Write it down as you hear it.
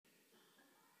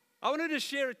I wanted to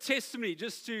share a testimony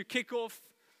just to kick off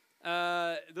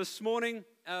this morning.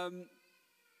 There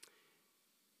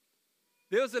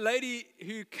was a lady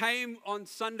who came on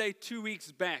Sunday 2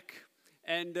 weeks back,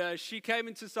 and she came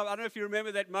into some. I don't know if you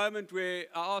remember that moment where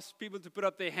I asked people to put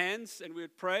up their hands and we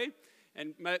would pray,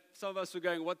 and some of us were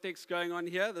going, "What the heck's going on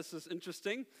here? This is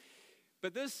interesting."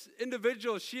 But this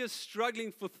individual, she is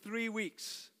struggling for 3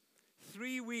 weeks.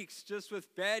 3 weeks just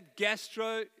with bad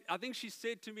gastro. I think she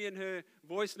said to me in her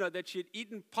voice note that she had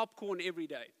eaten popcorn every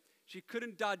day. She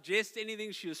couldn't digest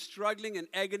anything. She was struggling in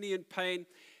agony and pain.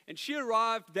 And she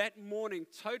arrived that morning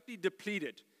totally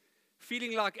depleted,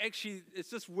 feeling like actually it's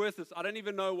just worthless. I don't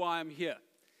even know why I'm here.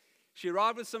 She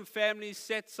arrived with some family,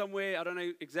 sat somewhere. I don't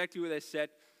know exactly where they sat.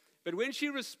 But when she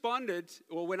responded,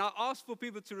 or when I asked for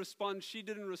people to respond, she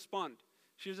didn't respond.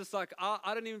 She was just like,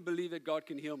 I don't even believe that God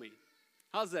can heal me.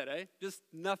 How's that, eh? Just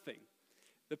nothing.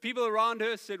 The people around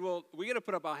her said, well, we're going to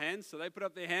put up our hands. So they put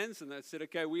up their hands and they said,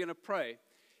 okay, we're going to pray.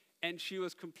 And she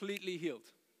was completely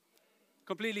healed.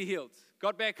 Completely healed.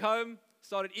 Got back home,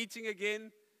 started eating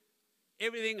again.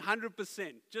 Everything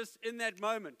 100%. Just in that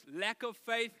moment. Lack of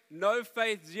faith, no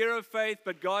faith, zero faith.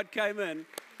 But God came in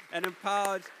and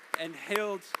empowered and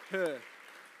healed her.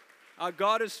 Our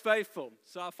God is faithful.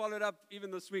 So I followed up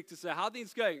even this week to say, how are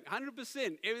things going?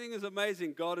 100%. Everything is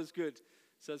amazing. God is good.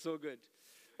 So it's all good.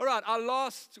 All right, our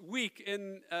last week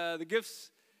in the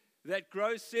Gifts That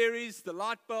Grow series, the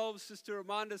light bulbs, just to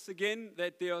remind us again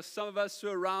that there are some of us who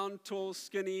are round, tall,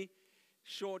 skinny,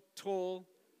 short, tall,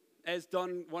 as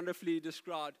Don wonderfully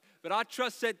described. But I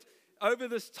trust that over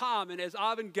this time, and as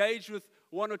I've engaged with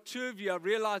one or two of you, I've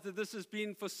realized that this has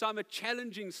been for some a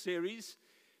challenging series,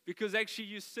 because actually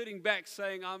you're sitting back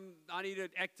saying, I need to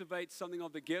activate something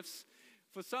of the gifts.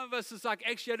 For some of us, it's like,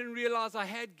 actually, I didn't realize I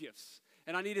had gifts.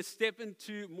 And I need to step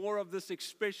into more of this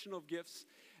expression of gifts.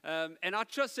 And I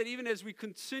trust that even as we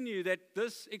continue, that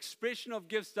this expression of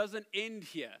gifts doesn't end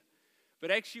here.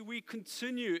 But actually we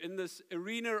continue in this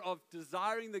arena of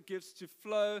desiring the gifts to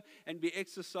flow and be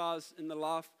exercised in the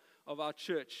life of our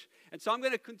church. And so I'm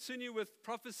going to continue with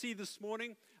prophecy this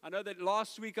morning. I know that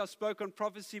last week I spoke on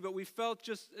prophecy, but we felt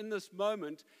just in this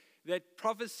moment that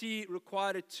prophecy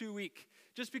required a 2 week,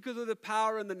 just because of the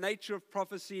power and the nature of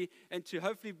prophecy, and to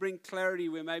hopefully bring clarity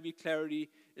where maybe clarity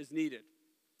is needed.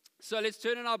 So let's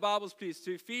turn in our Bibles, please,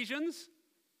 to Ephesians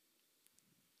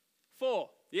 4.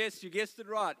 Yes, you guessed it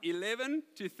right, 11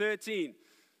 to 13.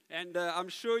 And I'm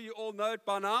sure you all know it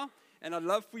by now, and I'd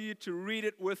love for you to read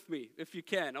it with me, if you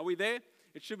can. Are we there?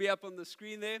 It should be up on the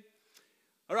screen there.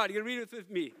 All right, you can read it with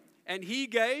me. And he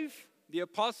gave the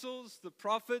apostles, the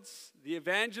prophets, the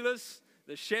evangelists,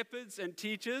 the shepherds and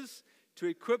teachers to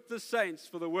equip the saints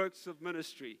for the works of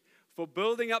ministry, for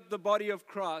building up the body of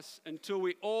Christ until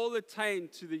we all attain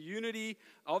to the unity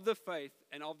of the faith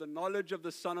and of the knowledge of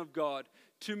the Son of God,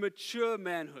 to mature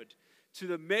manhood, to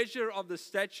the measure of the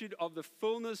stature of the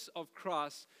fullness of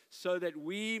Christ, so that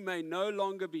we may no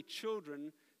longer be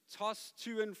children, tossed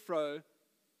to and fro.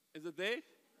 Is it there?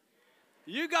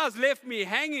 You guys left me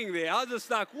hanging there. I was just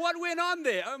like, what went on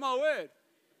there? Oh, my word.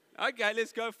 Okay,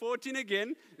 let's go 14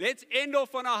 again. Let's end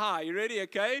off on a high. You ready?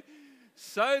 Okay.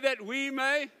 So that we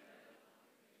may...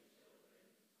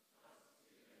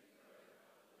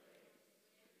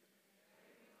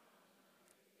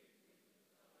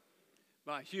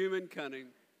 by human cunning,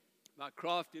 by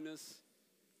craftiness.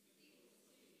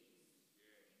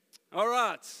 All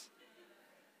right.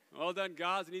 Well done,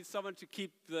 guys. I need someone to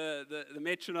keep the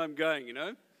metronome going, you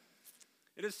know.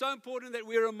 It is so important that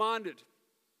we're reminded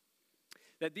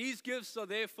that these gifts are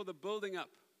there for the building up,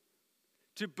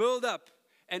 to build up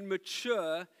and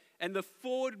mature and the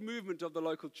forward movement of the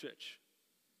local church.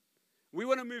 We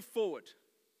want to move forward.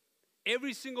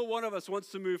 Every single one of us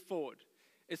wants to move forward.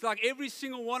 It's like every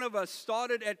single one of us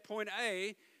started at point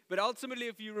A, but ultimately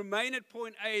if you remain at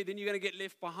point A, then you're going to get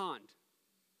left behind.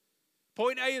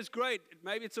 Point A is great.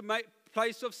 Maybe it's a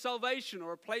place of salvation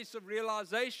or a place of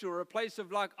realization or a place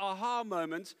of like aha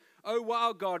moments. Oh,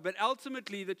 wow, God. But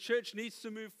ultimately, the church needs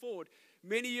to move forward.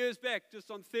 Many years back,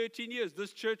 just on 13 years,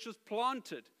 this church was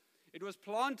planted. It was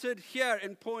planted here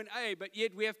in point A, but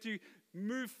yet we have to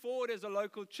move forward as a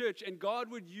local church, and God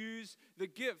would use the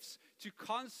gifts to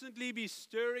constantly be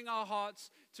stirring our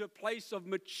hearts, to a place of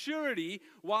maturity.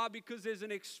 Why? Because there's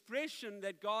an expression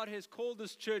that God has called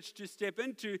this church to step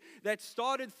into that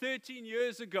started 13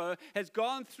 years ago, has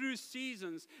gone through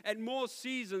seasons and more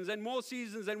seasons and more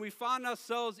seasons, and we find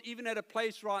ourselves even at a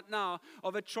place right now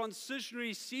of a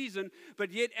transitionary season.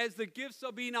 But yet, as the gifts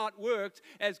are being outworked,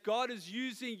 as God is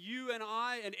using you and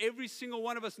I and every single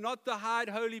one of us, not the hide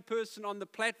holy person on the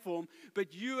platform,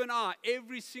 but you and I,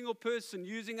 every single person,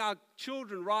 using our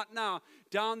children right now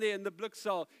down there in the Blick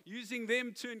cell, using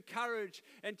them to encourage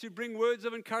and to bring words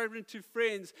of encouragement to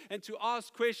friends and to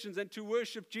ask questions and to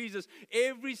worship Jesus.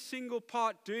 Every single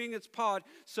part doing its part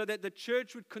so that the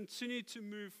church would continue to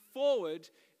move forward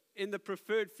in the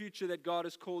preferred future that God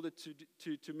has called it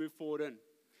to move forward in.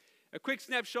 A quick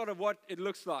snapshot of what it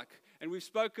looks like. And we've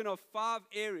spoken of 5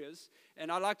 areas,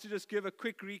 and I'd like to just give a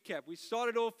quick recap. We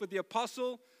started off with the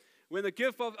apostle. When the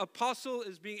gift of apostle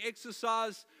is being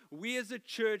exercised, we as a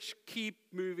church keep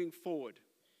moving forward.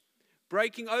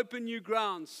 Breaking open new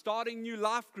grounds, starting new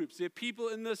life groups. There are people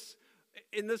in this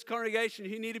congregation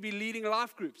who need to be leading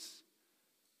life groups.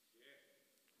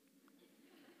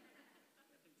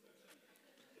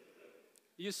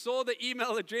 You saw the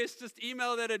email address, just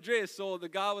email that address, or the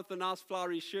guy with the nice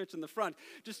flowery shirt in the front.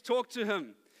 Just talk to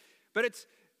him. But it's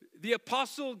the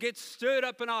apostle gets stirred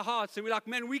up in our hearts, and we're like,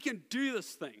 man, we can do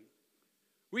this thing.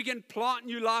 We can plant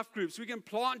new life groups. We can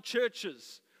plant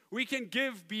churches. We can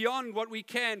give beyond what we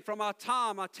can from our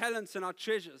time, our talents, and our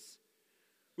treasures.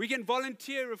 We can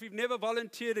volunteer if we've never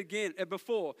volunteered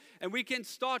before. And we can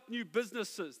start new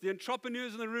businesses. The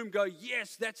entrepreneurs in the room go,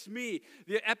 yes, that's me.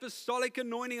 The apostolic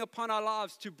anointing upon our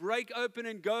lives to break open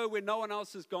and go where no one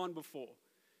else has gone before.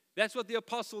 That's what the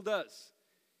apostle does.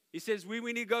 He says, we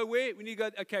need to go where? We need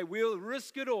to go, okay, we'll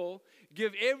risk it all,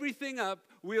 give everything up,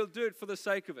 we'll do it for the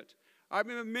sake of it. I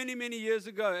remember many, many years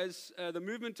ago, as the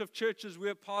movement of churches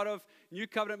we're part of, New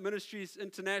Covenant Ministries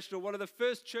International, one of the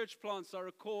first church plants I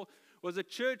recall was a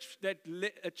church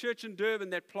in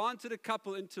Durban that planted a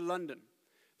couple into London.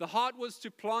 The heart was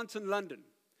to plant in London.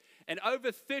 And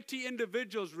over 30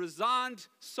 individuals resigned,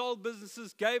 sold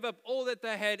businesses, gave up all that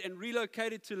they had, and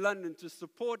relocated to London to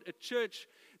support a church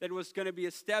that was going to be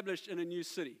established in a new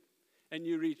city, a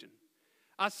new region.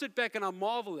 I sit back and I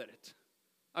marvel at it.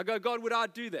 I go, God, would I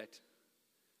do that?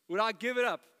 Would I give it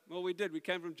up? Well, we did. We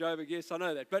came from Joburg. Yes, I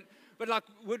know that. But like,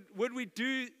 would we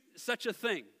do such a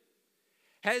thing?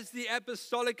 Has the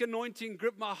apostolic anointing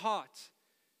gripped my heart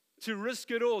to risk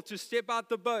it all, to step out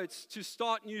the boats, to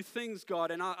start new things,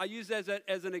 God? And I use that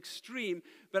as an extreme,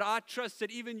 but I trust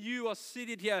that even you are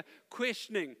seated here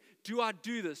questioning, do I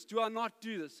do this? Do I not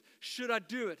do this? Should I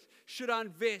do it? Should I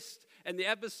invest? And the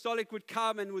apostolic would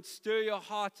come and would stir your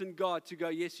heart in God to go,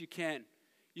 yes, you can.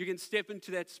 You can step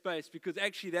into that space, because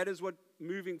actually that is what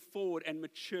moving forward and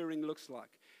maturing looks like.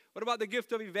 What about the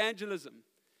gift of evangelism?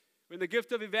 When the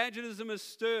gift of evangelism is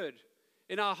stirred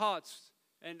in our hearts,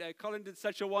 and Colin did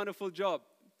such a wonderful job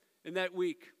in that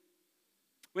week.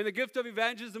 When the gift of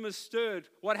evangelism is stirred,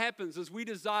 what happens is we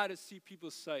desire to see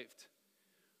people saved.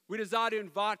 We desire to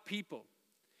invite people.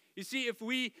 You see, if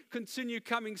we continue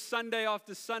coming Sunday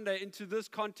after Sunday into this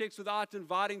context without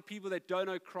inviting people that don't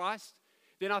know Christ,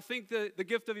 then I think the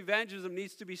gift of evangelism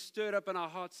needs to be stirred up in our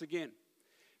hearts again.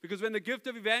 Because when the gift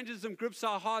of evangelism grips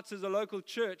our hearts as a local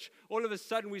church, all of a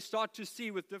sudden we start to see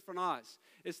with different eyes.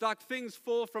 It's like things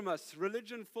fall from us.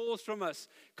 Religion falls from us.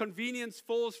 Convenience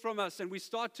falls from us. And we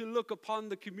start to look upon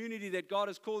the community that God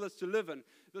has called us to live in.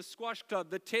 The squash club,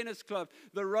 the tennis club,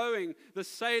 the rowing, the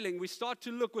sailing. We start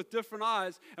to look with different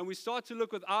eyes. And we start to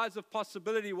look with eyes of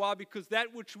possibility. Why? Because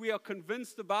that which we are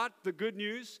convinced about, the good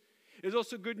news, is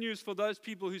also good news for those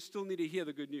people who still need to hear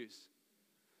the good news.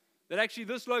 That actually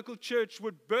this local church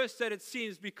would burst at its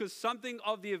seams because something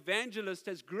of the evangelist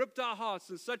has gripped our hearts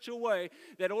in such a way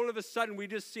that all of a sudden we're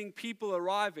just seeing people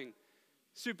arriving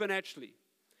supernaturally.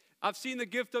 I've seen the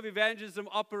gift of evangelism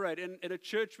operate in a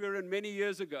church we were in many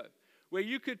years ago, where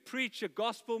you could preach a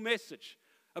gospel message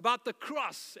about the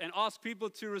cross and ask people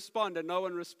to respond, and no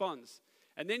one responds.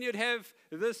 And then you'd have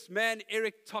this man,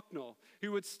 Eric Tocknell,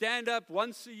 who would stand up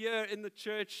once a year in the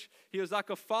church. He was like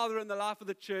a father in the life of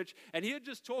the church. And he would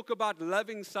just talk about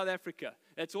loving South Africa.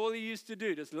 That's all he used to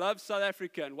do, just love South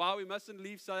Africa and why we mustn't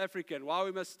leave South Africa and why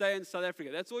we must stay in South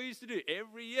Africa. That's all he used to do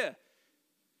every year.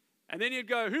 And then he'd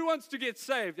go, who wants to get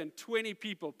saved? And 20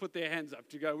 people put their hands up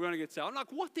to go, we want to get saved. I'm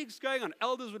like, what the heck's going on?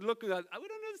 Elders would look and go, we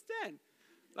don't understand.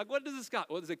 Like, what does this guy?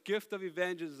 Well, there's a gift of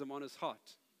evangelism on his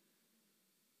heart.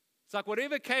 It's like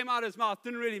whatever came out of his mouth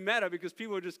didn't really matter because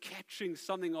people were just capturing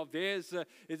something of theirs.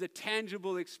 Is a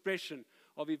tangible expression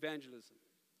of evangelism.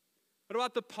 What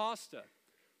about the pastor?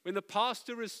 When the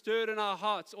pastor is stirred in our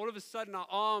hearts, all of a sudden our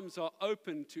arms are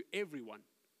open to everyone.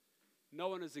 no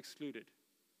one is excluded.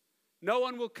 No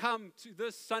one will come to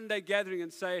this Sunday gathering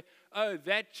and say, oh,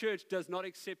 that church does not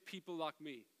accept people like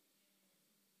me.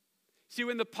 See,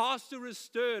 when the pastor is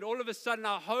stirred, all of a sudden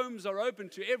our homes are open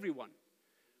to everyone.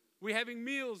 We're having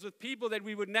meals with people that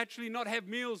we would naturally not have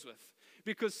meals with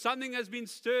because something has been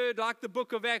stirred, like the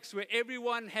book of Acts, where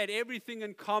everyone had everything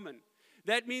in common.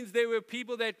 That means there were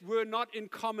people that were not in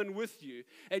common with you,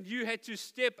 and you had to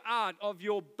step out of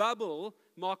your bubble,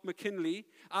 Marc McKinley,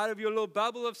 out of your little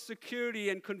bubble of security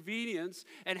and convenience,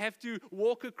 and have to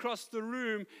walk across the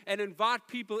room and invite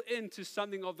people into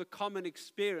something of the common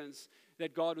experience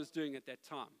that God was doing at that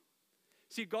time.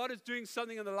 See, God is doing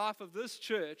something in the life of this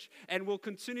church and will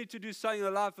continue to do something in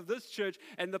the life of this church.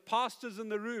 And the pastors in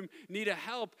the room need to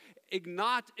help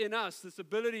ignite in us this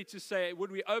ability to say,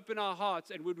 would we open our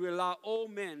hearts and would we allow all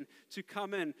men to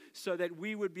come in so that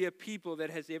we would be a people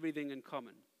that has everything in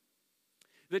common?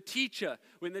 The teacher,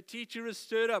 when the teacher is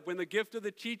stirred up, when the gift of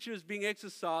the teacher is being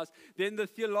exercised, then the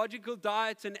theological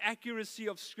diet and accuracy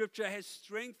of Scripture has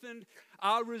strengthened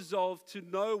our resolve to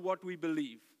know what we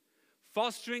believe,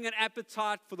 fostering an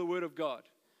appetite for the Word of God.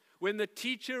 When the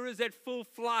teacher is at full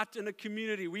flight in a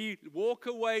community, we walk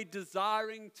away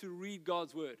desiring to read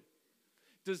God's Word,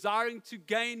 desiring to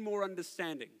gain more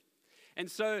understanding. And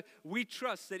so we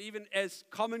trust that even as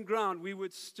common ground, we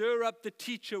would stir up the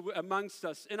teacher amongst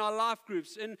us, in our life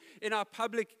groups, in our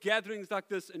public gatherings like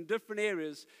this, in different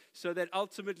areas, so that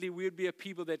ultimately we would be a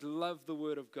people that love the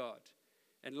Word of God.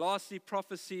 And lastly,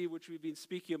 prophecy, which we've been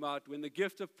speaking about. When the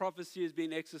gift of prophecy is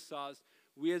being exercised,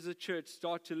 we as a church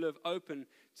start to live open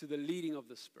to the leading of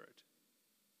the Spirit,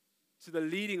 to the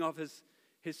leading of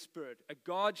His Spirit, a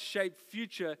God-shaped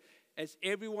future as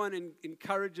everyone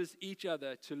encourages each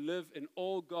other to live in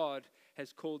all God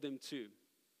has called them to.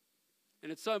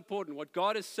 And it's so important. What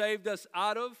God has saved us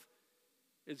out of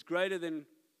is greater than,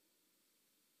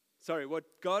 what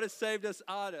God has saved us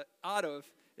out of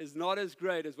is not as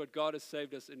great as what God has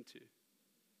saved us into.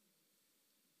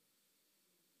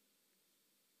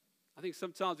 I think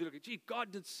sometimes we look at,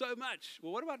 God did so much.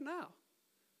 Well, what about now?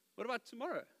 What about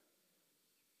tomorrow?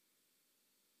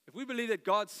 If we believe that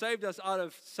God saved us out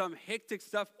of some hectic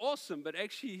stuff, awesome, but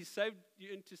actually He saved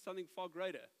you into something far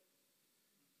greater.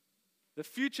 The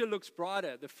future looks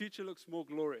brighter. The future looks more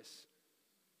glorious.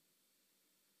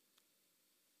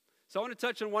 So I want to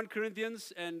touch on 1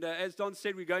 Corinthians, and as Don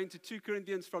said, we're going to 2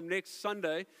 Corinthians from next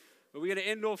Sunday, but we're going to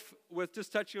end off with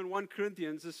just touching on 1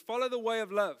 Corinthians. Is follow the way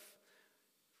of love,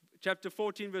 chapter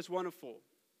 14, verse 1 and 4,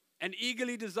 and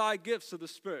eagerly desire gifts of the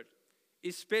Spirit,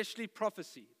 especially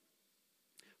prophecy.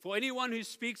 For anyone who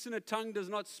speaks in a tongue does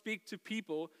not speak to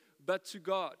people, but to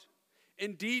God.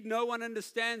 Indeed, no one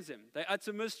understands them. They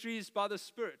utter mysteries by the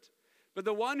Spirit. But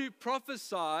the one who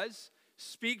prophesies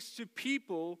speaks to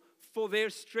people for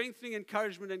their strengthening,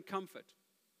 encouragement, and comfort.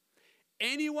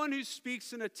 Anyone who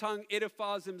speaks in a tongue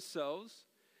edifies themselves,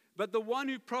 but the one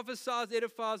who prophesies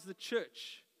edifies the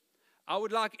church. I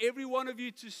would like every one of you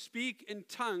to speak in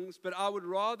tongues, but I would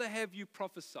rather have you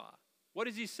prophesy. What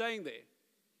is he saying there?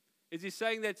 Is he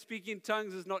saying that speaking in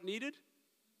tongues is not needed?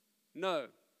 No.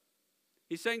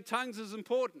 He's saying tongues is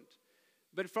important.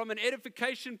 But from an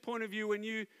edification point of view, when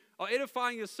you are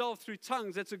edifying yourself through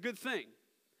tongues, that's a good thing.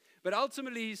 But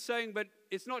ultimately, he's saying, but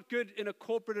it's not good in a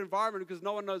corporate environment because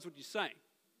no one knows what you're saying.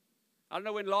 I don't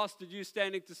know when last did you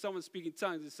stand next to someone speaking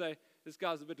tongues and say, this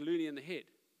guy's a bit loony in the head.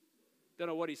 Don't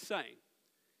know what he's saying.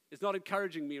 It's not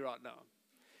encouraging me right now.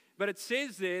 But it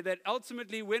says there that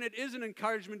ultimately when it is an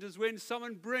encouragement is when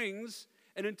someone brings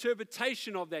an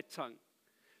interpretation of that tongue.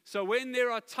 So when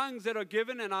there are tongues that are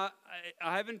given, and I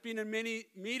haven't been in many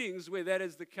meetings where that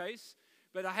is the case,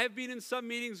 but I have been in some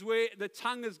meetings where the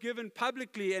tongue is given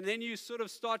publicly and then you sort of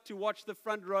start to watch the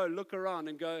front row, look around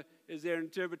and go, is there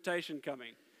interpretation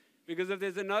coming? Because if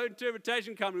there's no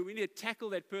interpretation coming, we need to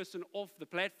tackle that person off the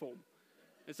platform.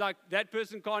 It's like that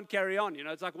person can't carry on.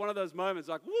 It's like one of those moments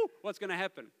like, whoo, what's going to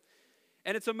happen?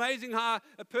 And it's amazing how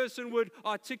a person would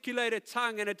articulate a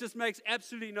tongue and it just makes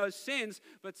absolutely no sense,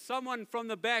 but someone from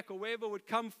the back or wherever would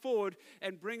come forward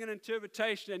and bring an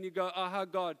interpretation and you go, aha,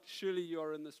 God, surely you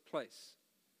are in this place.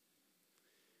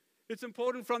 It's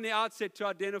important from the outset to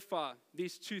identify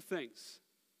these two things.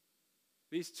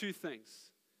 These two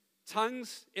things.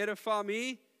 Tongues edify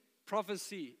me,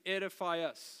 prophecy edify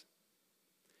us.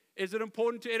 Is it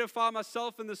important to edify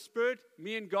myself in the Spirit,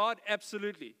 me and God?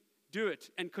 Absolutely. Do it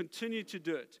and continue to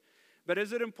do it. But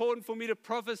is it important for me to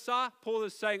prophesy? Paul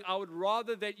is saying, I would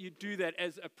rather that you do that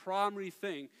as a primary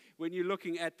thing when you're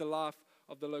looking at the life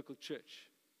of the local church.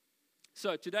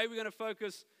 So today we're going to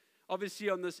focus obviously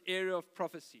on this area of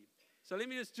prophecy. So let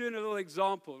me just do a little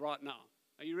example right now.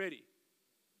 Are you ready?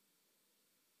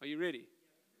 Are you ready?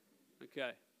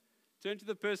 Okay. Turn to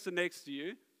the person next to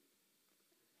you.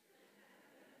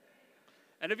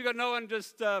 And if you've got no one,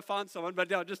 just find someone.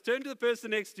 But yeah, just turn to the person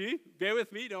next to you. Bear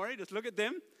with me, don't worry. Just look at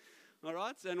them. All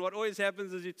right? And what always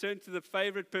happens is you turn to the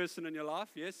favorite person in your life.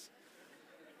 Yes?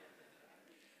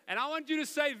 And I want you to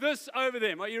say this over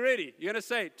them. Are you ready? You're going to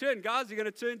say, turn, guys. You're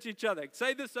going to turn to each other.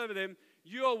 Say this over them.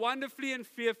 You are wonderfully and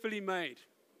fearfully made.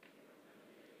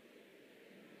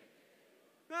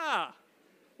 Ah,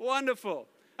 wonderful.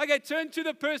 Okay, turn to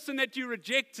the person that you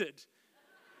rejected.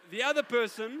 The other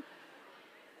person,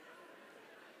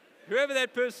 whoever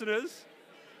that person is.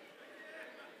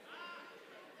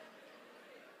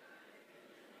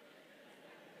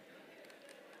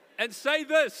 And say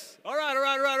this. All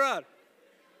right.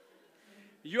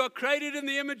 You are created in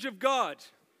the image of God.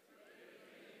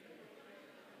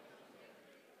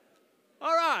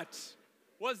 All right.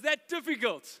 Was that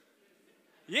difficult?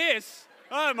 Yes.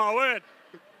 Oh, my word.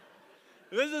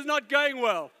 This is not going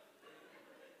well.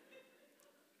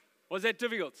 Was that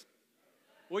difficult?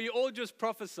 Well, you all just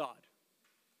prophesied.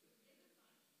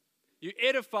 You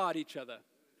edified each other.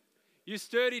 You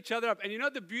stirred each other up. And you know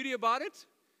the beauty about it?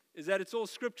 Is that it's all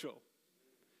scriptural.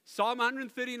 Psalm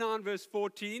 139 verse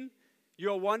 14, you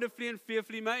are wonderfully and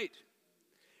fearfully made.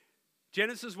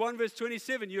 Genesis 1 verse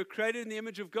 27, you are created in the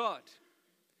image of God.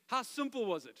 How simple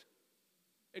was it?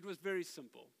 It was very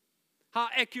simple. How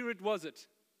accurate was it?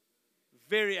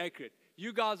 Very accurate.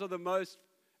 You guys are the most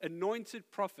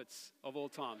anointed prophets of all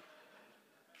time.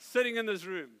 Sitting in this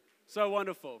room. So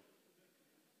wonderful.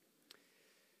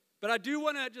 But I do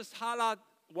want to just highlight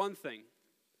one thing.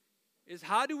 Is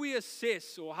how do we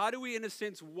assess, or how do we, in a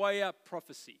sense, weigh up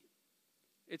prophecy?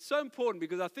 It's so important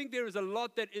because I think there is a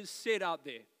lot that is said out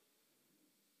there.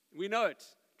 We know it.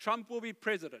 Trump will be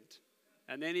president,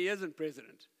 and then he isn't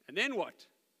president. And then what?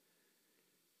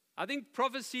 I think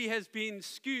prophecy has been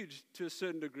skewed to a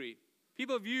certain degree.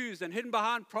 People have used and hidden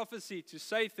behind prophecy to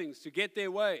say things, to get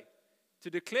their way, to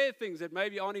declare things that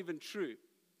maybe aren't even true.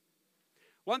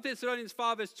 1 Thessalonians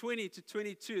 5 verse 20 to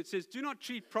 22, it says, do not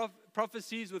treat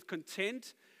prophecies with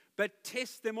contempt, but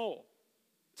test them all.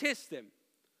 Test them.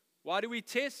 Why do we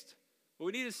test? Well,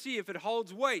 we need to see if it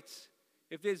holds weight,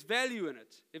 if there's value in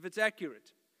it, if it's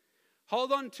accurate.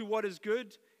 Hold on to what is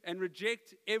good and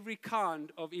reject every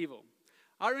kind of evil.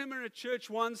 I remember in a church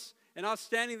once, and I was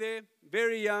standing there,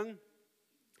 very young,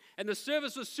 and the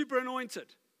service was super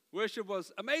anointed. Worship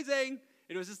was amazing.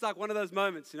 It was just like one of those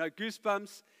moments,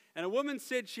 goosebumps. And a woman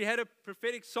said she had a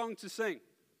prophetic song to sing.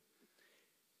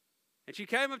 And she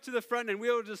came up to the front, and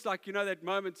we were just like, that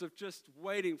moment of just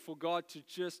waiting for God to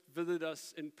just visit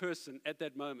us in person at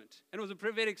that moment. And it was a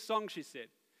prophetic song, she said.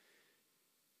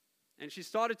 And she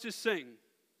started to sing.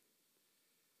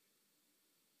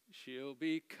 She'll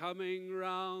be coming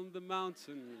round the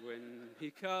mountain when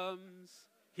he comes.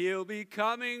 He'll be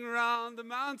coming round the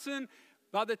mountain.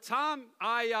 By the time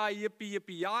yippee,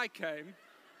 yippee, I came,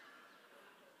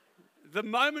 the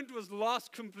moment was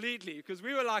lost completely because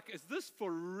we were like, is this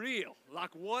for real?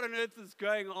 Like, what on earth is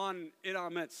going on in our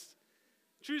midst?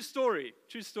 True story,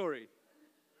 true story,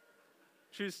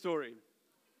 true story.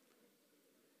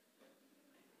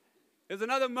 There's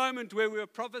another moment where we were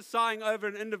prophesying over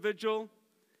an individual,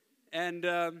 and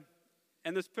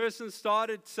this person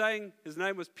started saying, his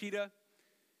name was Peter,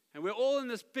 and we're all in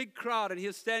this big crowd, and he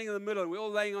was standing in the middle, and we're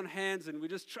all laying on hands, and we're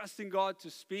just trusting God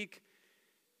to speak.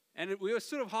 And we were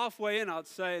sort of halfway in, I'd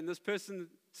say, and this person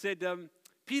said,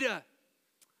 Peter,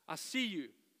 I see you.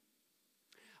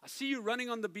 I see you running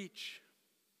on the beach.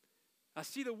 I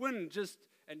see the wind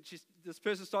this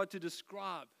person started to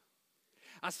describe.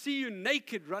 I see you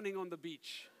naked running on the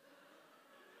beach.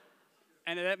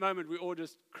 And at that moment, we all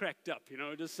just cracked up,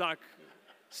 just like,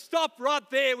 stop right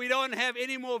there. We don't have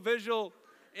any more visual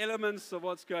elements of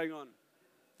what's going on.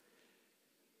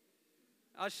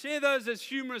 I share those as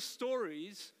humorous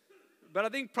stories, but I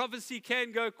think prophecy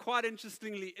can go quite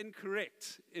interestingly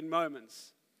incorrect in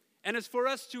moments. And it's for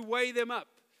us to weigh them up,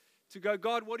 to go,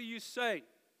 God, what are you saying?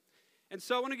 And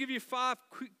so I want to give you 5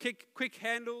 quick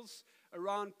handles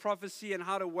around prophecy and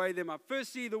how to weigh them up.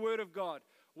 Firstly, the Word of God.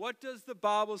 What does the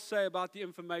Bible say about the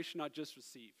information I just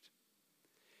received?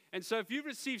 And so if you've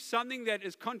received something that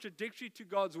is contradictory to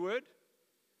God's Word,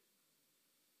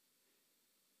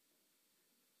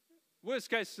 worst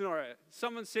case scenario,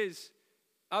 someone says,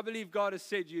 I believe God has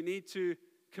said you need to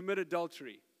commit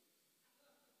adultery.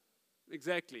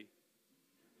 Exactly.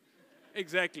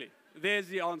 Exactly. There's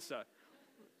the answer.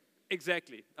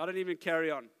 Exactly. I don't even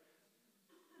carry on.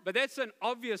 But that's an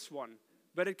obvious one.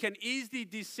 But it can easily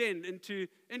descend into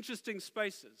interesting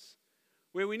spaces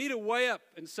where we need to weigh up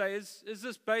and say, is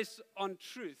this based on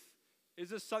truth? Is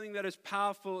this something that is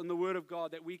powerful in the Word of God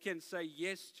that we can say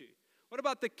yes to? What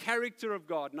about the character of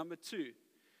God? Number 2.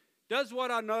 Does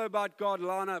what I know about God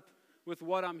line up with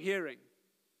what I'm hearing?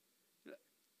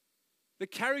 The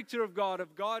character of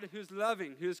God who's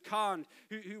loving, who's kind,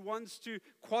 who wants to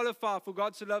qualify for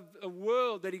God to love a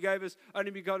world that He gave His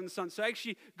only begotten Son. So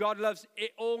actually, God loves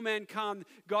all mankind.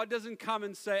 God doesn't come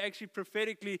and say, actually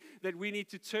prophetically, that we need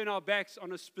to turn our backs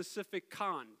on a specific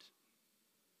kind.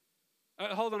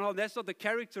 Hold on. That's not the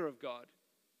character of God.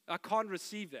 I can't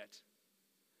receive that.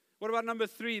 What about number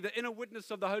 3, the inner witness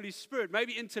of the Holy Spirit?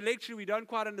 Maybe intellectually we don't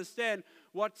quite understand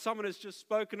what someone has just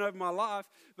spoken over my life,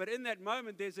 but in that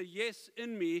moment there's a yes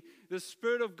in me. The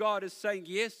Spirit of God is saying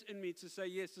yes in me to say,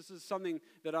 yes, this is something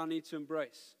that I need to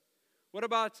embrace. What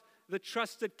about the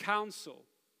trusted counsel,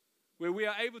 where we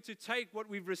are able to take what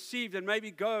we've received and maybe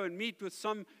go and meet with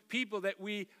some people that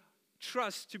we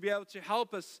trust to be able to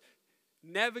help us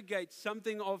navigate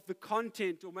something of the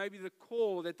content or maybe the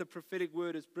core that the prophetic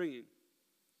word is bringing?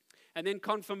 And then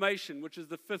confirmation, which is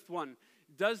the 5th one.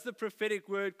 Does the prophetic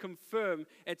word confirm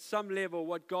at some level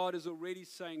what God is already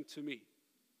saying to me?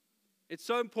 It's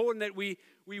so important that we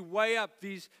weigh up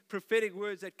these prophetic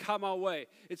words that come our way.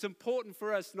 It's important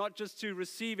for us not just to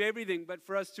receive everything, but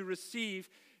for us to receive,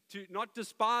 to not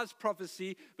despise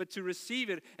prophecy, but to receive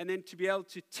it and then to be able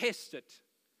to test it.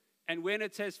 And when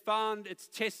it has found its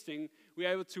testing,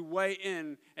 we're able to weigh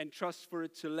in and trust for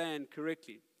it to land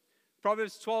correctly.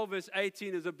 Proverbs 12 verse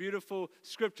 18 is a beautiful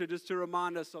scripture just to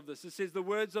remind us of this. It says, the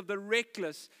words of the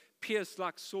reckless pierce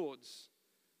like swords,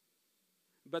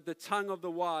 but the tongue of the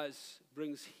wise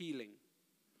brings healing.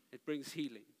 It brings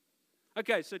healing.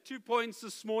 Okay, so 2 points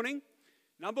this morning.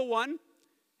 Number 1,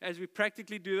 as we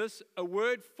practically do this, a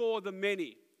word for the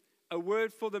many. A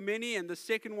word for the many, and the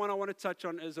second one I want to touch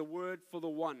on is a word for the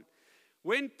one.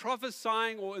 When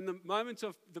prophesying or in the moment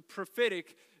of the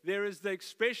prophetic, there is the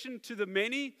expression to the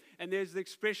many and there's the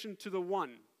expression to the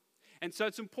one. And so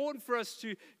it's important for us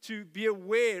to be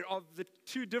aware of the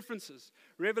 2 differences.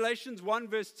 Revelations 1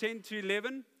 verse 10 to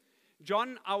 11.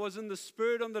 John, I was in the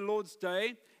Spirit on the Lord's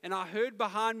day, and I heard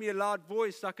behind me a loud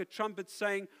voice like a trumpet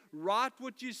saying, write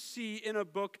what you see in a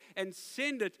book and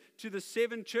send it to the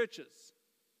 7 churches.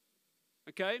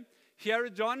 Okay? Here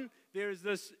at John, there is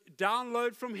this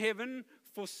download from heaven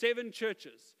for 7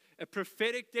 churches. A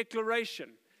prophetic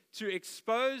declaration to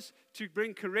expose, to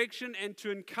bring correction, and to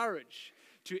encourage,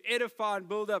 to edify and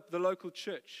build up the local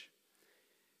church.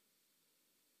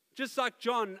 Just like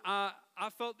John, I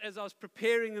felt as I was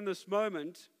preparing in this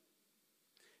moment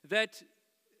that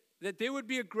there would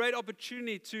be a great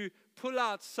opportunity to pull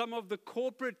out some of the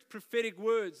corporate prophetic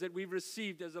words that we've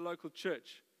received as a local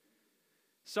church.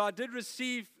 So I did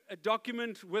receive a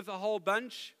document with a whole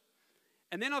bunch.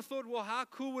 And then I thought, well, how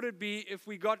cool would it be if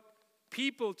we got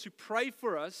people to pray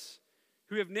for us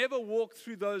who have never walked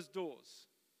through those doors,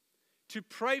 to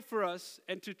pray for us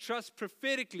and to trust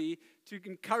prophetically to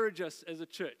encourage us as a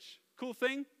church. Cool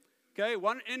thing? Okay,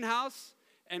 one in-house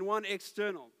and one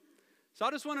external. So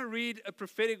I just want to read a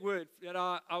prophetic word that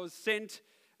I was sent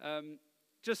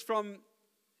just from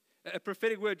a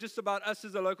prophetic word just about us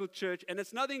as a local church, and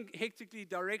it's nothing hectically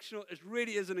directional. It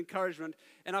really is an encouragement,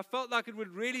 and I felt like it would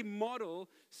really model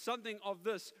something of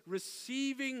this,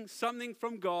 receiving something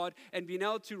from God and being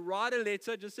able to write a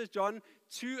letter, just as John,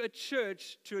 to a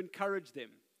church to encourage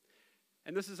them.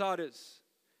 And this is how it is.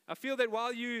 I feel that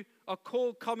while you are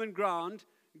called common ground,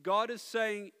 God is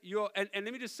saying, and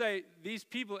let me just say, these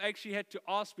people actually had to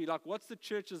ask me, like, what's the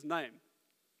church's name?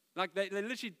 Like they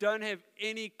literally don't have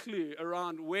any clue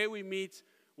around where we meet,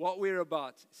 what we're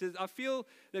about. He says, I feel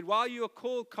that while you are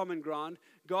called common ground,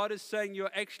 God is saying you're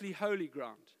actually holy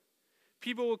ground.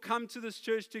 People will come to this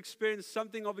church to experience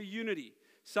something of a unity,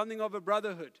 something of a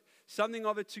brotherhood, something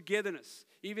of a togetherness,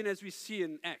 even as we see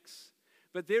in Acts.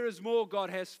 But there is more God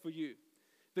has for you.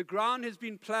 The ground has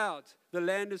been plowed, the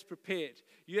land is prepared.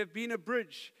 You have been a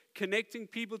bridge connecting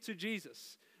people to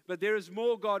Jesus. But there is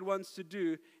more God wants to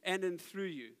do and in through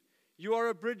you. You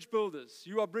are bridge builders.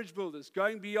 You are bridge builders,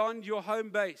 going beyond your home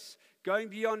base, going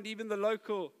beyond even the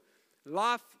local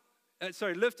life.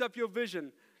 Lift up your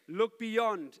vision. Look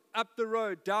beyond, up the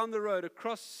road, down the road,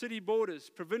 across city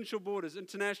borders, provincial borders,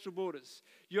 international borders.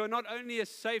 You are not only a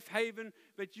safe haven,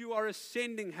 but you are a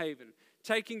sending haven.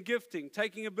 Taking gifting,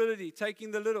 taking ability,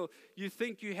 taking the little you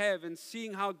think you have and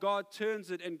seeing how God turns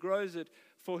it and grows it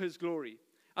for His glory.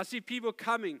 I see people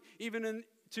coming, even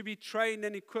to be trained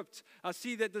and equipped. I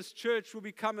see that this church will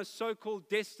become a so-called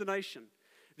destination.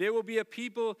 There will be a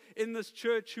people in this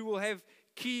church who will have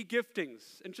key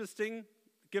giftings, interesting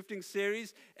gifting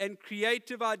series, and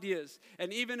creative ideas.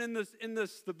 And even in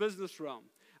this, the business realm.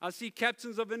 I see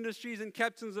captains of industries and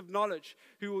captains of knowledge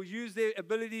who will use their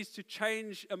abilities to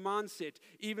change a mindset,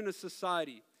 even a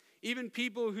society. Even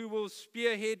people who will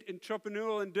spearhead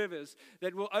entrepreneurial endeavors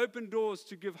that will open doors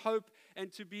to give hope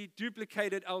and to be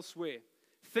duplicated elsewhere.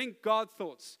 Think God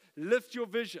thoughts. Lift your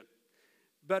vision.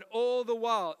 But all the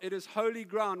while, it is holy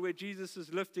ground where Jesus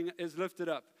is lifted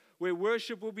up, where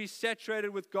worship will be saturated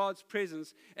with God's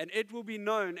presence, and it will be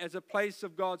known as a place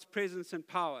of God's presence and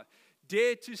power.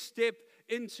 Dare to step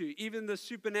into even the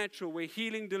supernatural, where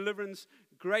healing, deliverance,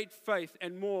 great faith,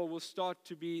 and more will start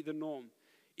to be the norm.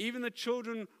 Even the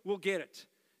children will get it.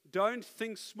 Don't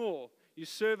think small. You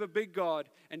serve a big God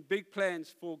and big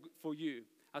plans for you.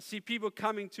 I see people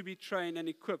coming to be trained and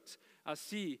equipped. I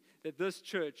see that this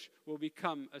church will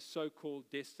become a so-called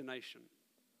destination.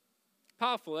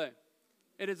 Powerful, eh?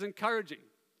 It is encouraging.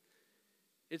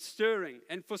 It's stirring.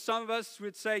 And for some of us,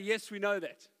 we'd say, yes, we know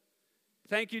that.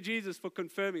 Thank you, Jesus, for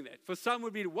confirming that. For some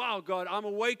would be, wow, God, I'm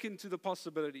awakened to the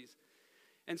possibilities.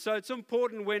 And so it's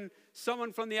important when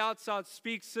someone from the outside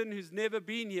speaks in who's never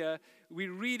been here, we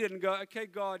read it and go, okay,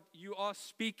 God, you are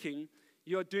speaking.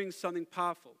 You are doing something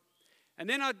powerful. And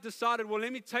then I decided, well,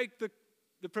 let me take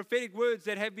the prophetic words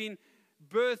that have been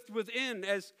birthed within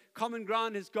as Common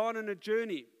Ground has gone on a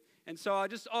journey. And so I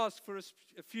just asked for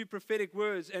a few prophetic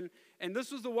words. And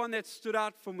this was the one that stood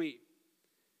out for me.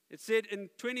 It said in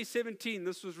 2017,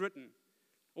 this was written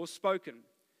or spoken.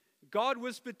 God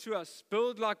whispered to us,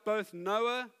 build like both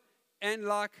Noah and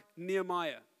like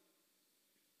Nehemiah.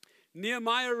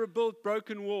 Nehemiah rebuilt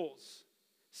broken walls.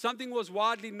 Something was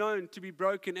widely known to be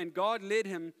broken, and God led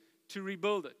him to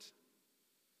rebuild it.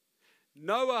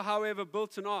 Noah, however,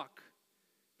 built an ark,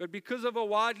 but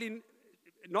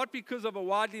not because of a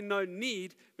widely known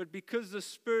need, but because the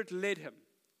Spirit led him.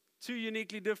 Two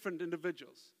uniquely different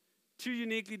individuals, two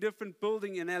uniquely different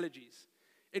building analogies.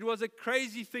 It was a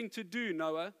crazy thing to do,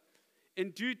 Noah.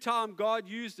 In due time, God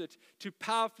used it to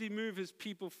powerfully move his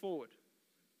people forward.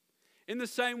 In the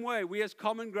same way, we as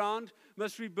Common Ground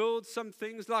must rebuild some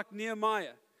things like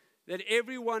Nehemiah that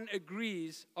everyone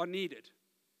agrees are needed.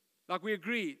 Like we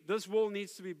agree, this wall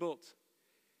needs to be built.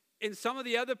 In some of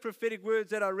the other prophetic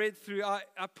words that I read through, I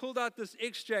pulled out this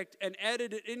extract and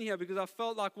added it in here because I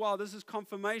felt like, wow, this is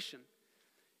confirmation.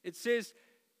 It says,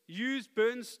 used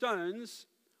burned stones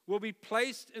will be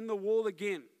placed in the wall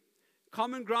again.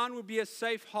 Common Ground will be a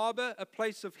safe harbor, a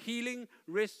place of healing,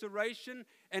 restoration,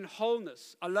 and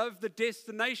wholeness. I love the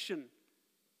destination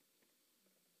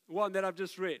one that I've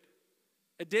just read.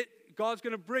 God's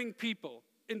going to bring people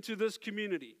into this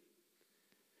community.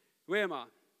 Where am I?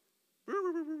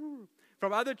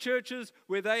 From other churches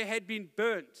where they had been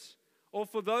burnt, or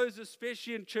for those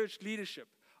especially in church leadership.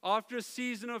 After a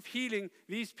season of healing,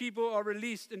 these people are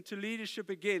released into leadership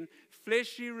again,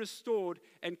 fleshly restored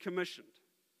and commissioned.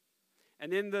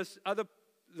 And then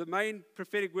the main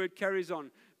prophetic word carries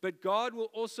on. But God will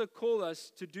also call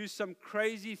us to do some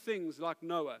crazy things like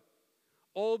Noah,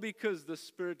 all because the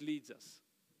Spirit leads us.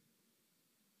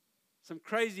 Some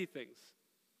crazy things.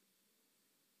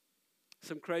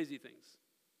 Some crazy things.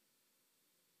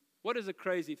 What is a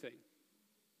crazy thing?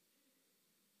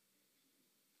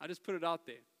 I just put it out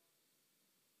there.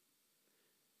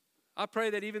 I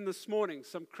pray that even this morning,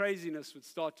 some craziness would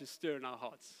start to stir in our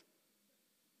hearts.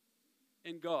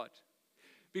 In God.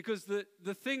 Because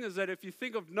the thing is that if you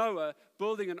think of Noah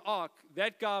building an ark,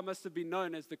 that guy must have been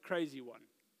known as the crazy one.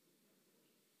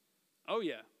 Oh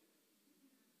yeah.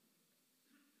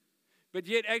 But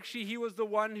yet actually he was the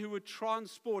one who would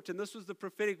transport, and this was the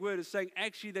prophetic word, is saying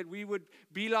actually that we would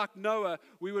be like Noah,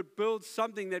 we would build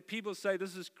something that people say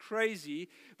this is crazy,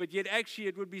 but yet actually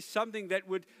it would be something that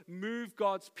would move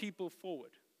God's people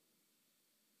forward.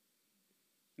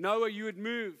 Noah, you would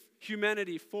move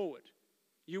humanity forward.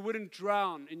 You wouldn't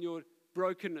drown in your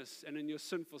brokenness and in your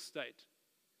sinful state.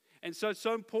 And so it's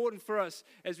so important for us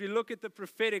as we look at the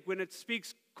prophetic, when it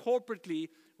speaks corporately,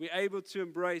 we're able to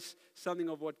embrace something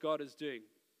of what God is doing.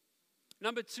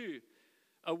 Number 2,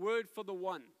 a word for the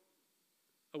one.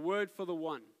 A word for the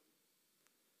one.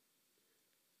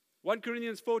 1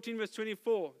 Corinthians 14 verse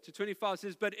 24 to 25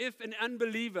 says, but if an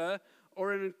unbeliever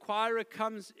or an inquirer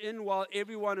comes in while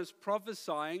everyone is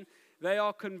prophesying, they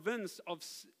are convicted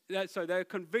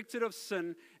of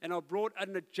sin and are brought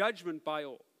under judgment by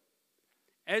all,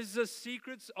 as the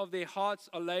secrets of their hearts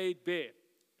are laid bare.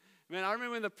 Man, I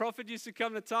remember when the prophet used to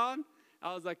come to town,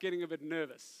 I was like getting a bit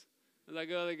nervous. I was like,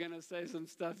 oh, they're going to say some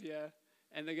stuff here,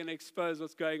 and they're going to expose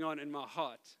what's going on in my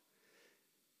heart.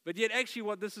 But yet actually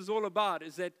what this is all about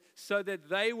is that so that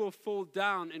they will fall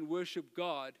down and worship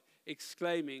God,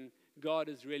 exclaiming, God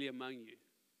is really among you.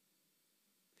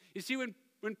 You see,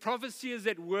 when prophecy is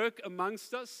at work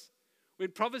amongst us, When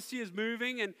prophecy is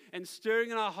moving and stirring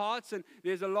in our hearts, and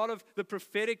there's a lot of the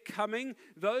prophetic coming,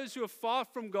 those who are far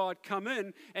from God come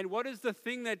in. And what is the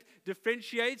thing that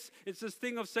differentiates? It's this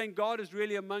thing of saying God is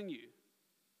really among you.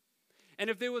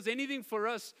 And if there was anything for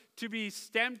us to be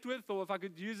stamped with, or if I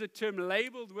could use the term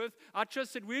labeled with, I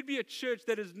trust that we'd be a church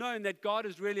that is known that God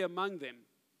is really among them.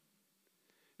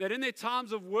 That in their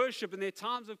times of worship, in their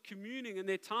times of communing, in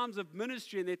their times of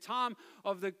ministry, in their time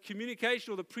of the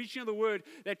communication or the preaching of the word,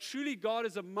 that truly God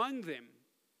is among them.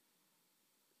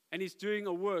 And He's doing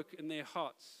a work in their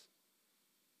hearts.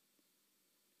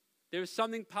 There is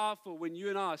something powerful when you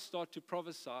and I start to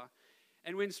prophesy,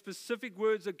 and when specific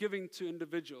words are given to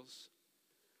individuals.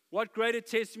 What greater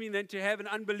testimony than to have an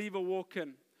unbeliever walk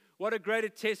in? What a greater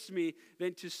testimony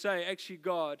than to say, actually,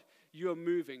 God, you are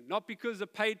moving. Not because a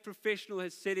paid professional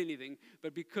has said anything,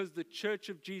 but because the church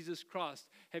of Jesus Christ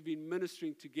have been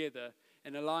ministering together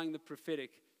and allowing the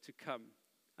prophetic to come.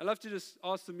 I'd love to just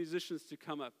ask the musicians to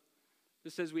come up,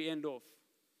 just as we end off.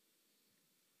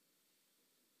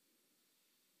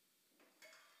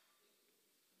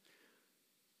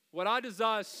 What I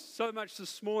desire so much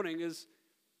this morning is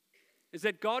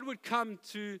that God would come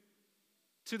to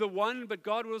the one, but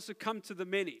God would also come to the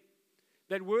many.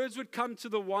 That words would come to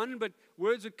the one, but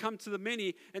words would come to the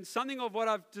many. And something of what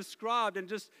I've described and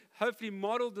just hopefully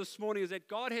modeled this morning is that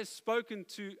God has spoken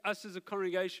to us as a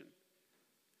congregation.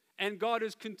 And God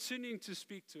is continuing to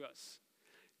speak to us.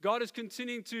 God is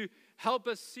continuing to help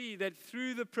us see that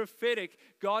through the prophetic,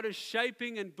 God is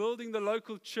shaping and building the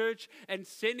local church and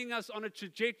sending us on a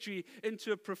trajectory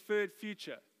into a preferred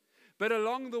future. But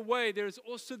along the way, there is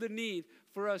also the need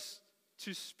for us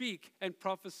to speak and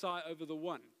prophesy over the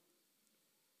one.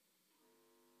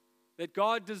 That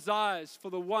God desires for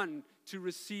the one to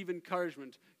receive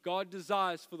encouragement. God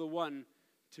desires for the one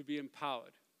to be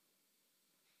empowered.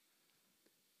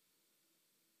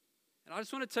 And I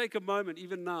just want to take a moment,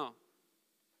 even now.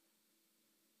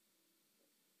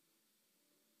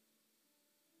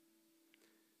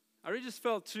 I really just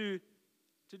felt to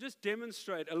just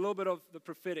demonstrate a little bit of the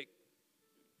prophetic.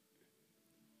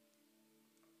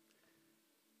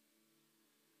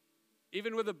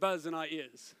 Even with a buzz in our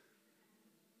ears.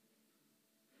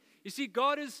 You see,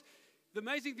 the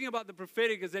amazing thing about the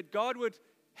prophetic is that God would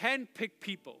handpick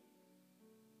people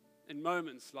in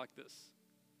moments like this.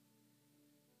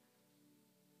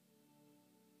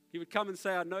 He would come and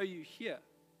say, I know you here.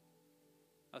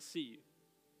 I see you.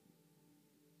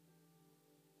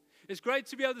 It's great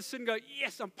to be able to sit and go,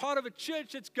 yes, I'm part of a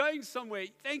church that's going somewhere.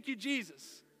 Thank you,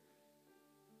 Jesus.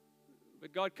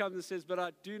 But God comes and says, but I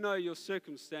do know your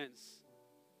circumstance,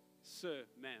 sir,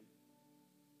 ma'am.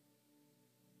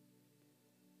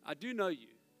 I do know you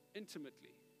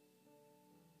intimately.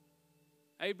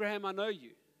 Abraham, I know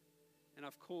you, and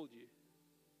I've called you.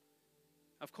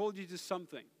 I've called you to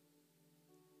something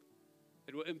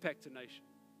that will impact a nation.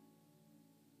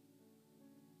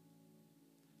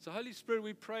 So, Holy Spirit,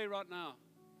 we pray right now.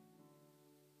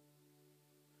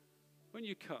 When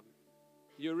you come,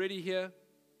 you're already here.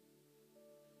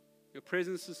 Your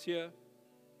presence is here.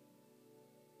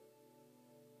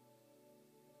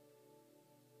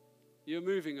 You're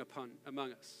moving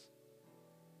among us.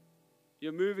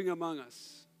 You're moving among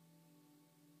us.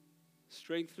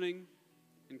 Strengthening,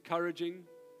 encouraging,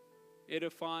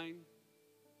 edifying.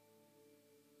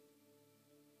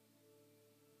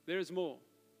 There is more.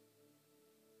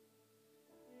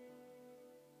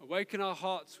 Awaken our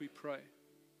hearts, we pray,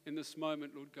 in this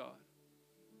moment, Lord God.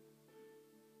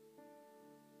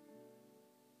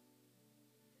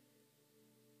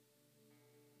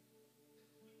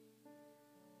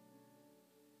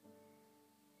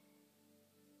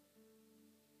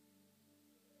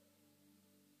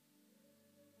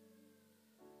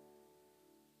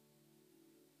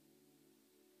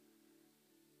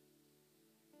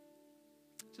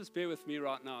 Just bear with me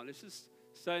right now. Let's just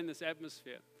stay in this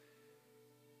atmosphere.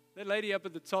 That lady up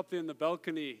at the top there in the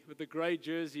balcony with the gray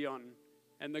jersey on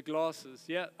and the glasses.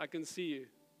 Yeah, I can see you.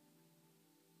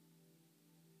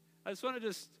 I just want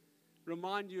to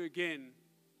remind you again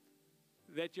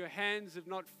that your hands have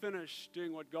not finished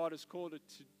doing what God has called it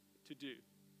to do.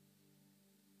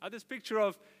 I have this picture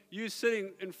of you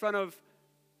sitting in front of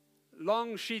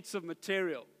long sheets of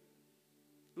material.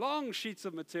 Long sheets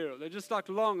of material. They're just like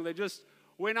long. They just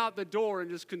went out the door and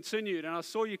just continued. And I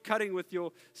saw you cutting with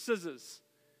your scissors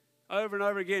over and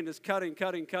over again, just cutting.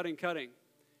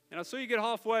 And I saw you get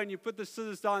halfway and you put the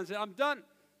scissors down and said, I'm done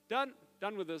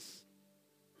with this.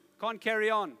 Can't carry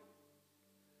on.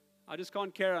 I just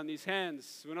can't carry on. These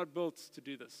hands, we're not built to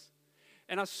do this.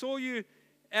 And I saw you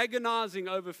agonizing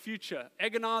over future,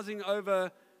 agonizing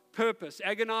over purpose,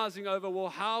 agonizing over, well,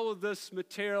 how will this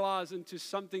materialize into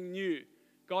something new?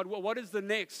 God, what is the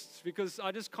next? Because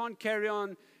I just can't carry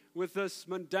on with this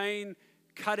mundane,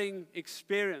 cutting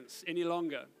experience any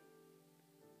longer.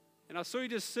 And I saw you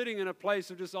just sitting in a place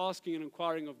of just asking and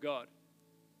inquiring of God.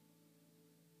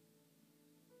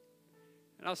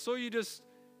 And I saw you just,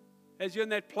 as you're in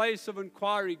that place of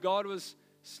inquiry, God was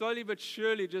slowly but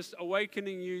surely just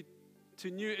awakening you to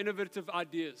new innovative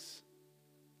ideas.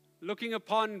 Looking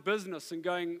upon business and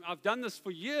going, I've done this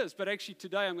for years, but actually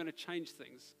today I'm going to change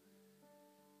things.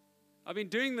 I've been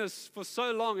doing this for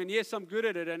so long, and yes, I'm good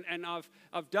at it, and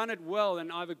I've done it well,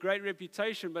 and I have a great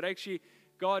reputation, but actually,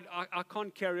 God, I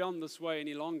can't carry on this way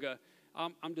any longer.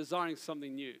 I'm desiring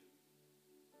something new.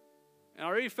 And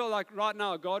I really felt like right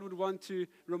now, God would want to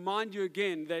remind you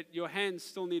again that your hands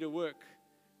still need to work,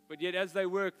 but yet as they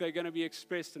work, they're going to be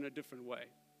expressed in a different way.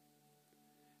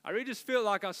 I really just feel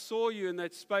like I saw you in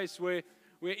that space where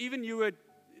even you were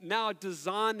now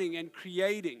designing and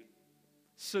creating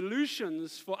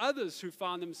solutions for others who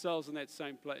found themselves in that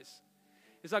same place.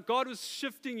 It's like God was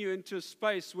shifting you into a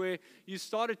space where you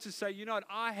started to say, you know what,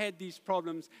 I had these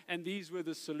problems and these were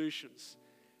the solutions.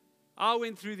 I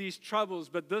went through these troubles,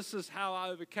 but this is how I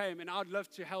overcame. And I'd love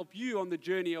to help you on the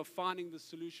journey of finding the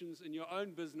solutions in your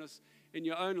own business, in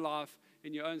your own life,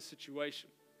 in your own situation.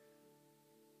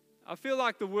 I feel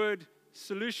like the word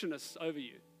solutionist over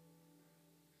you.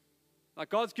 Like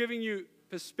God's giving you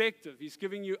perspective. He's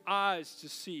giving you eyes to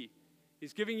see.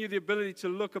 He's giving you the ability to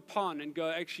look upon and go,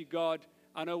 actually, God,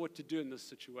 I know what to do in this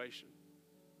situation.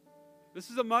 This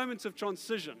is a moment of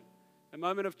transition, a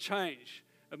moment of change,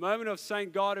 a moment of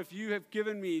saying, God, if you have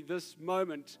given me this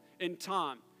moment in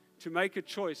time to make a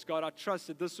choice, God, I trust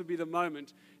that this will be the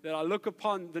moment that I look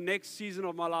upon the next season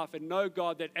of my life and know,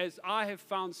 God, that as I have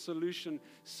found solution,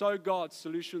 so God,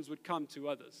 solutions would come to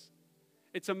others.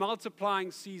 It's a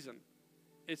multiplying season.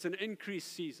 It's an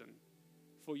increased season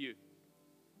for you.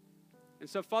 And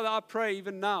so, Father, I pray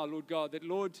even now, Lord God, that,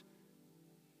 Lord,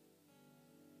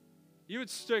 you would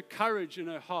stir courage in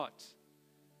her heart.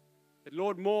 That,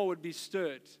 Lord, more would be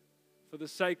stirred for the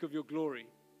sake of your glory.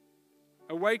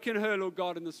 Awaken her, Lord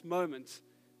God, in this moment.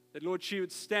 That, Lord, she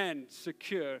would stand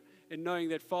secure in knowing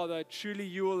that, Father, truly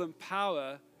you will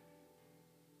empower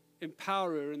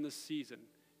her in this season.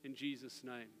 In Jesus'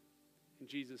 name. In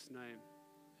Jesus' name.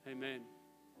 Amen.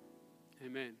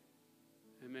 Amen.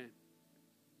 Amen.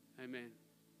 Amen.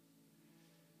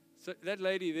 So that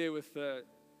lady there with the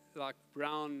like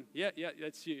brown, yeah,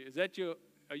 that's you. Is that your,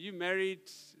 are you married?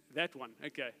 That one.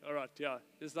 Okay, all right, yeah.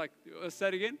 Just like, what's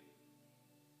that again?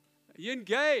 Are you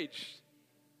engaged?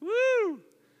 Woo!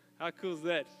 How cool is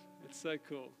that? It's so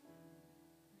cool.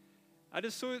 I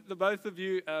just saw the both of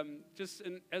you as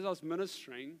I was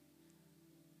ministering,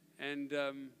 and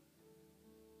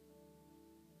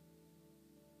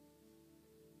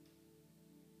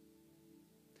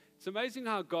it's amazing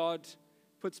how God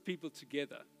puts people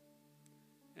together.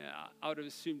 I would have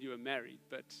assumed you were married,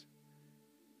 but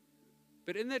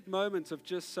in that moment of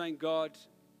just saying, God,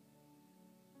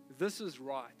 this is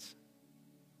right.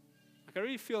 Like I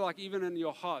really feel like even in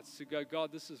your hearts to go,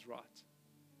 God, this is right.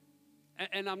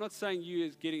 And I'm not saying you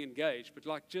is getting engaged, but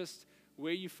like just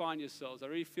where you find yourselves, I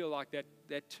really feel like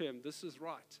that term, this is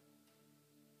right.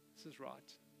 This is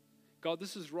right. God,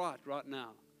 this is right now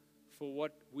for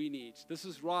what we need. This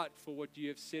is right for what you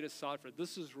have set aside for it.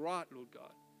 This is right, Lord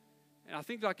God. And I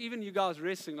think like even you guys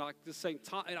wrestling, like just saying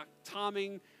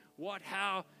timing, what,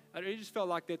 how, I really just felt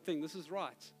like that thing, this is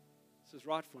right. This is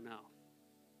right for now.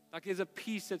 Like there's a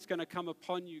peace that's going to come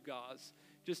upon you guys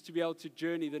just to be able to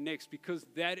journey the next because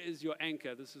that is your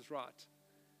anchor. This is right.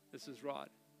 This is right.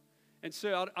 And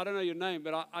sir, I don't know your name,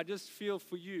 but I just feel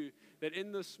for you that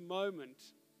in this moment,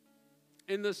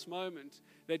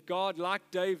 that God, like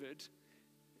David,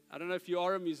 I don't know if you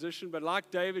are a musician, but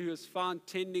like David who was found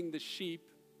tending the sheep,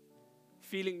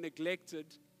 feeling neglected,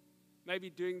 maybe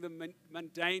doing the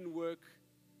mundane work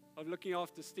of looking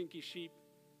after stinky sheep.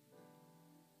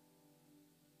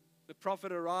 The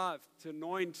prophet arrived to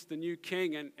anoint the new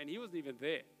king, and he wasn't even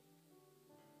there.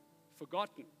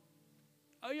 Forgotten.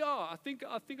 Oh yeah, I think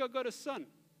I got a son.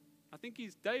 I think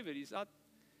he's David. He's out.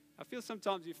 I feel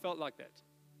sometimes you felt like that.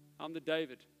 I'm the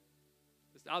David.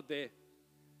 Just out there.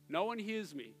 No one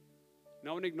hears me.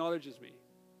 No one acknowledges me.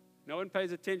 No one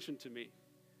pays attention to me.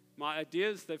 My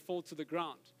ideas, they fall to the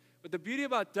ground. But the beauty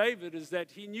about David is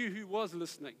that he knew who was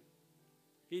listening.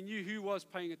 He knew who was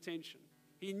paying attention.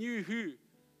 He knew who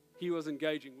he was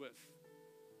engaging with.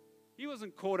 He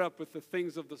wasn't caught up with the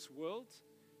things of this world,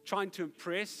 trying to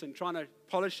impress and trying to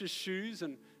polish his shoes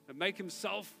and make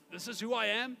himself, this is who I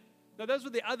am. No, those were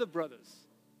the other brothers.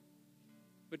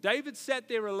 But David sat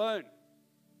there alone.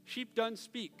 Sheep don't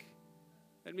speak.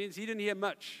 That means he didn't hear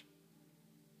much.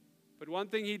 But one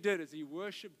thing he did is he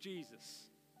worshiped Jesus,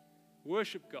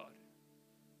 worshiped God.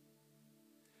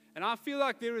 And I feel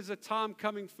like there is a time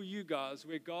coming for you guys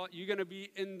where you're going to be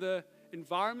in the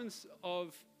environments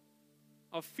of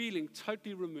feeling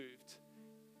totally removed.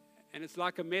 And it's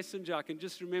like a messenger. I can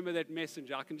just remember that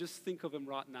messenger. I can just think of him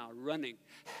right now, running.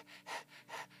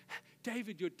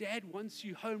 David, your dad wants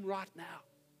you home right now.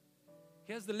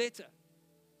 Here's the letter.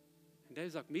 And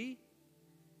David's like, me?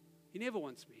 He never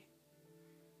wants me.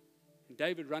 And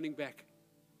David running back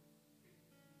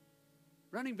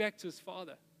to his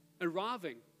father,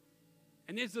 arriving.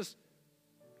 And there's this,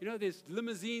 there's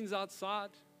limousines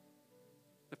outside.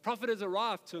 The prophet has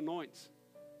arrived to anoint.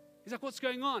 He's like, what's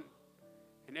going on?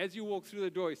 And as you walk through the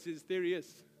door, he says, there he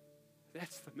is.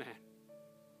 That's the man.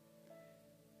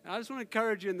 And I just want to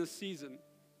encourage you in this season,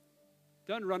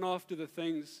 don't run after the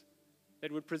things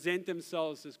that would present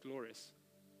themselves as glorious.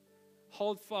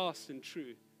 Hold fast and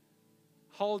true.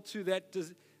 Hold to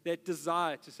that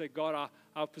desire to say, God,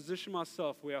 I'll position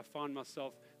myself where I find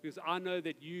myself because I know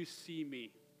that you see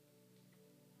me.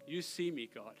 You see me,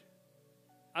 God.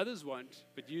 Others won't,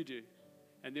 but you do.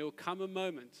 And there will come a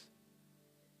moment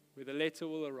where the letter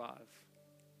will arrive.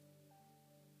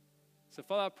 So,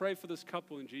 Father, I pray for this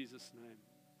couple in Jesus' name.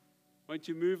 Won't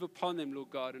you move upon them, Lord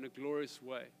God, in a glorious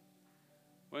way?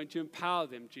 Won't you empower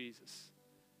them, Jesus?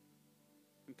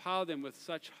 Empower them with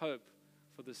such hope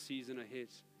for the season ahead.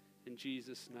 In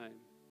Jesus' name.